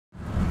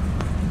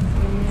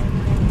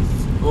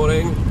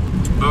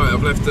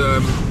I've left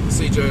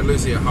CJ and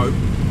Lucy at home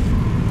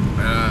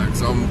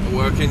because I'm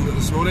working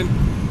this morning,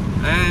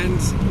 and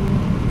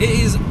it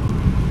is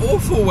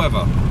awful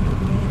weather.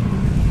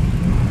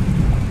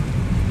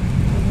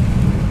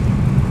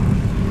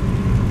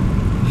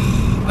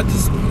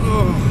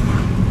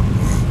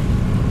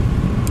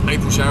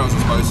 April showers, I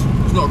suppose.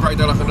 It's not a great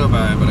deal I can do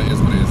about it, but it is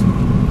what it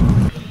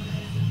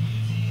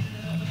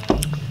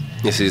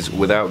is. This is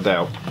without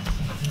doubt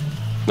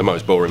the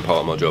most boring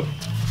part of my job.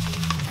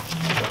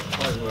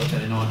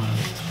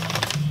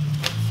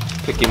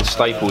 Picking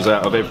staples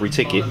out of every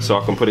ticket so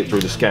I can put it through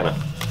the scanner.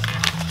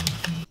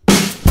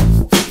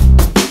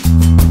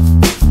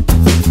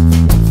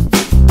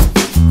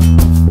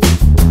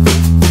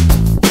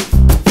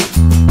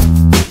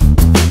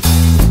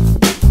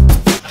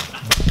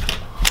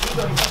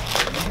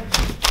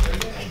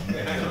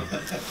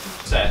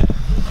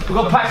 We've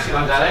got plastic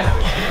on that, eh?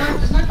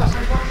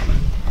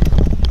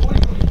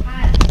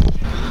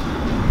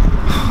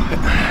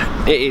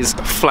 It is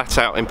flat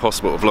out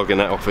impossible to vlog in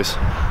that office.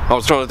 I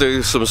was trying to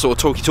do some sort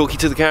of talkie-talkie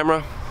to the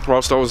camera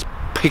whilst I was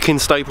picking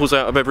staples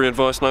out of every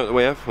advice note that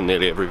we have, or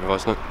nearly every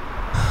advice note.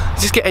 I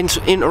just get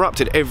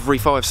interrupted every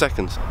 5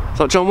 seconds. It's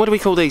like, John, what do we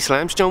call these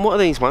slabs? John, what are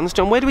these ones?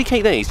 John, where do we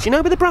keep these? Do you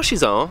know where the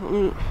brushes are?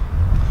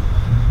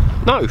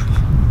 No.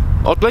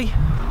 Oddly.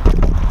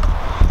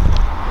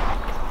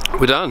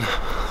 We're done.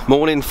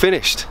 Morning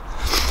finished.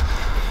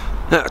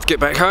 Now to get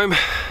back home,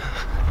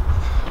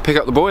 pick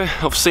up the boy,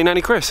 off to see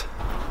Nanny Chris.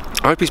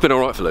 I hope he's been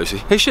alright for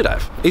Lucy. He should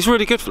have. He's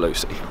really good for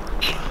Lucy.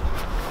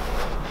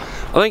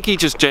 I think he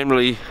just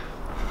generally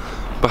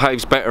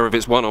behaves better if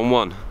it's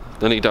one-on-one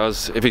than he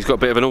does if he's got a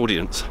bit of an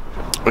audience.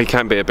 He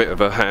can be a bit of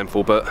a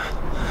handful, but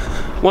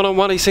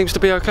one-on-one he seems to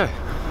be okay.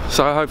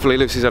 So hopefully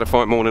Lucy's had a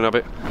fine morning of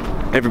it.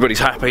 Everybody's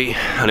happy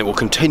and it will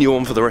continue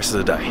on for the rest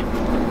of the day.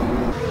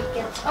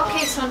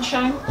 Okay,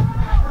 sunshine.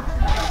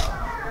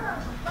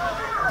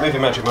 Move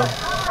your magic, Mum.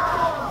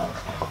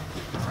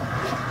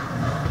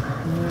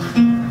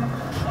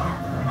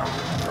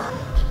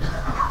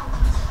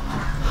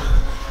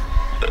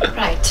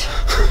 Right.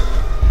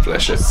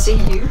 Bless you. See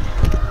you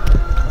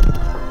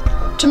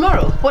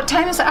tomorrow. What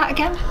time is it at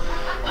again?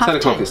 10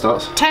 o'clock it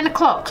starts. 10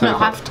 o'clock? 10 No,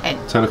 o'clock. half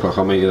 10. 10 o'clock,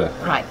 I'll meet you there.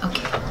 Right,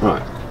 okay.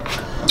 Right.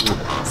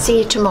 See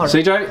you tomorrow.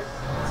 CJ?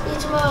 See you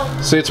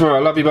tomorrow. See you tomorrow.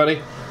 Love you, buddy.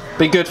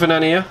 Be good for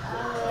Nanny, yeah?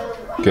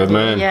 Good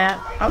man. Yeah,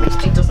 at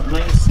least he doesn't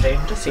mind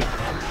staying, does he?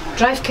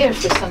 Drive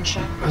carefully,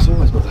 sunshine. As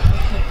always, mother.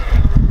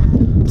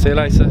 See you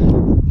later.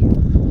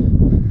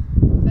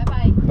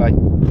 Bye-bye. Bye.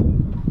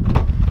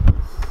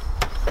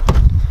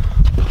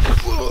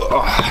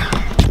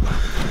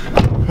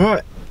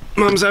 Right,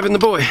 Mum's having the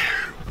boy. So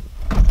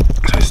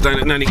he's staying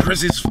at Nanny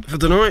Chris's for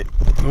the night.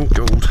 Oh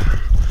God.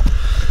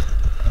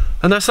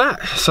 And that's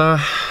that. So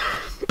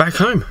back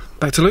home,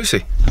 back to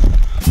Lucy.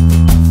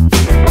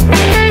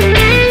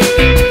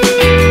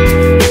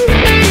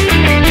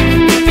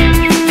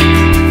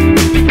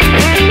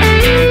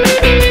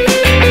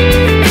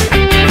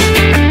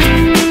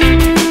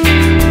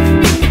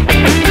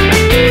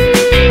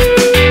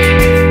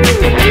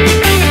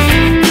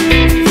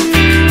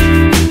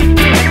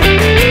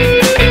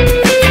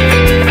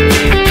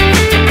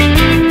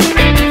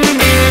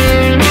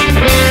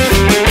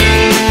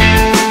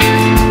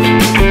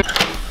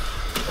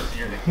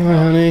 Hi,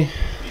 honey.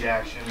 Speed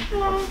action,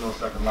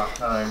 millisecond lock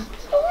time.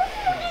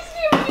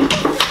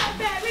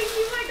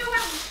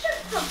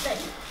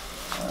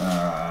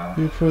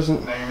 Your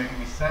present. Now you're making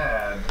me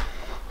sad.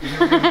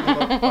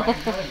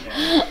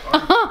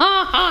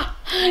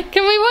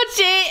 Can we watch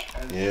it?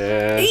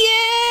 Yeah.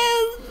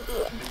 Yes!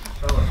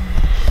 You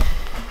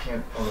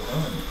can't hold it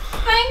on.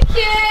 Thank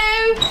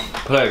you!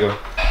 There you go.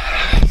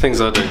 Things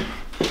I do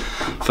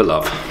for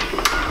love.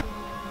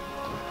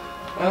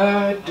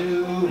 I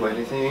do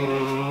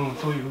anything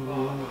for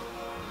you,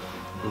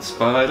 in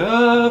spite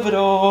of it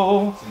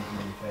all.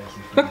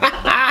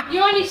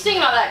 You only sing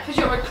like that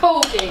because you're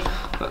recording.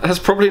 That's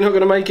probably not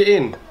going to make it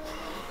in.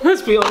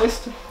 Let's be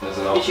honest.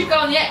 You should go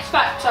on the X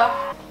Factor.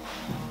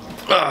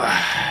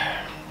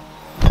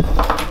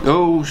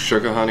 Oh,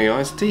 sugar honey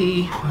iced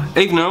tea.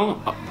 Even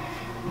though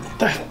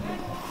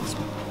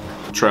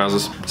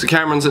trousers. So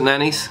Cameron's at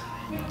Nanny's.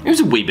 It was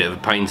a wee bit of a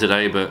pain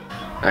today, but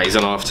he's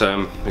on half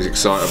term. He's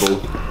excitable.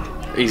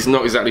 He's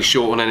not exactly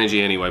short on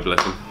energy anyway,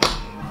 bless him.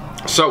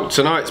 So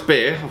tonight's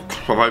beer,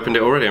 I've opened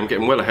it already. I'm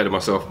getting well ahead of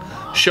myself.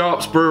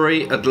 Sharps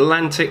Brewery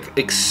Atlantic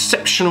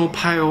Exceptional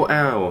Pale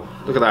Ale.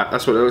 Look at that.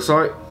 That's what it looks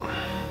like.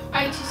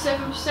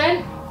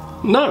 87%.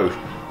 No,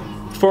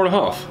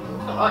 4.5.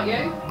 Not like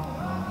you.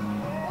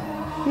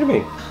 What do you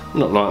mean?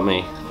 Not like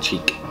me,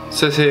 cheek. It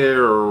says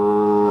here a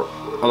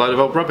load of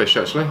old rubbish,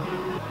 actually.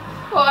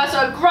 Well, that's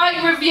a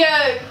great review.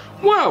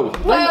 Wow.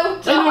 Well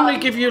They normally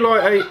done. give you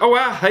like a. Oh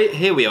wow! Hey,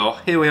 here we are.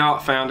 Here we are.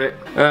 Found it.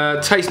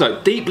 Taste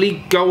note: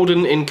 deeply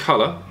golden in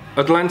colour.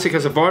 Atlantic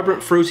has a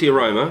vibrant fruity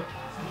aroma,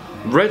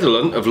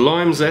 redolent of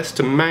lime zest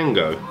to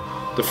mango.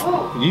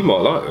 You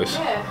might like this.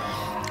 Yeah.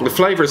 The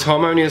flavour is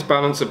harmonious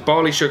balance of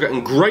barley sugar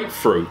and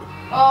grapefruit.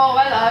 Oh,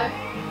 hello.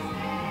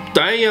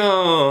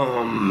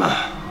 Damn!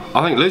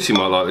 I think Lucy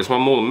might like this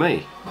one more than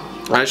me.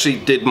 I actually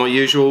did my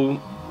usual,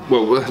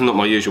 well, not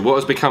my usual, what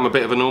has become a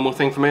bit of a normal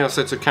thing for me. I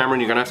said to Cameron,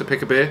 you're gonna have to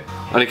pick a beer.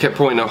 And he kept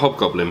pointing at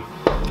Hobgoblin.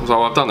 I was like,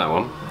 well, I've done that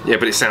one. Yeah,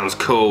 but it sounds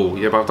cool.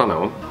 Yeah, but I've done that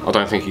one. I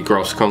don't think he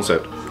grasped the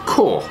concept.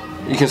 Cool.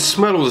 You can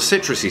smell all the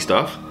citrusy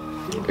stuff.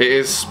 It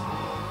is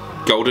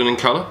golden in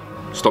colour.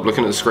 Stop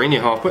looking at the screen,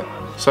 you're half wit.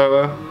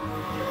 So,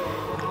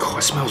 God,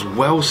 it smells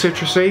well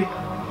citrusy.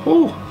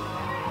 Ooh.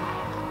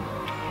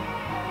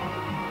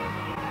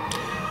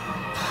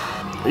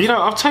 You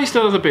know, I've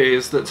tasted other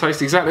beers that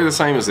taste exactly the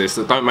same as this,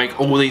 that don't make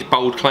all these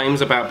bold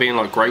claims about being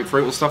like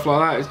grapefruit and stuff like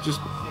that. It's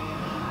just,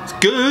 it's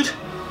good.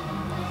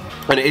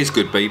 And it is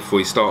good, B, before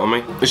you start on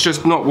me. It's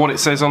just not what it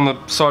says on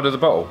the side of the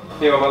bottle.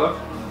 Here, my love.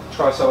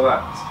 Try some of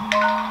that.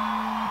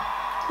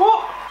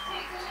 What?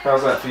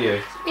 How's that for you?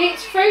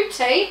 It's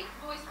fruity.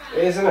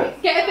 It is, isn't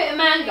it? Get a bit of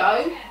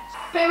mango,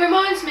 but it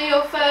reminds me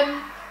of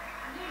a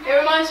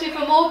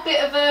more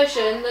bitter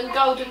version than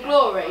Golden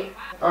Glory.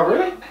 Oh,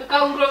 really? The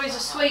Golden Glory is a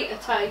sweeter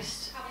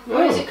taste.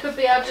 Whereas it could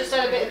be I've just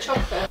had a bit of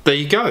chocolate. There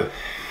you go.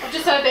 I've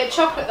just had a bit of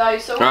chocolate though,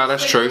 so Ah,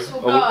 that's true.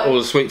 All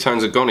the sweet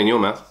tones are gone in your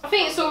mouth. I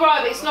think it's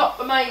alright, but it's not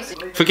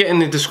amazing. Forgetting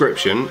the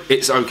description,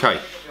 it's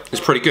okay.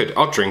 It's pretty good.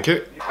 I'd drink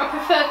it. I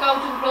prefer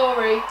Golden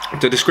Glory.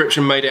 The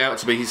description made it out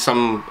to be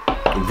some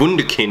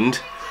wunderkind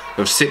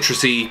of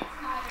citrusy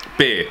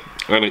beer,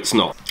 and it's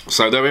not.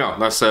 So there we are.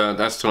 That's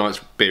tonight's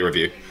beer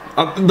review.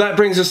 That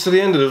brings us to the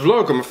end of the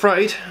vlog, I'm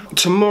afraid.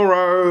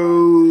 Tomorrow,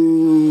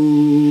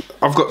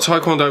 I've got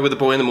Taekwondo with the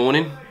boy in the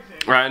morning,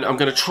 and I'm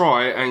going to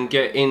try and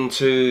get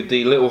into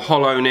the little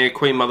hollow near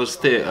Queen Mother's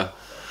Theatre.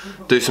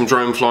 Do some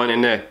drone flying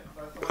in there.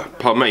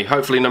 Pardon me.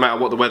 Hopefully, no matter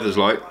what the weather's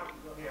like,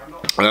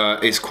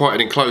 it's quite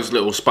an enclosed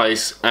little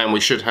space, and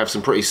we should have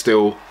some pretty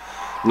still,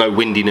 no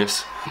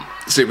windiness.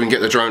 See if we can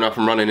get the drone up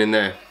and running in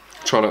there.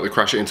 Try not to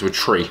crash it into a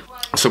tree.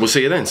 So we'll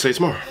see you then. See you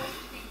tomorrow.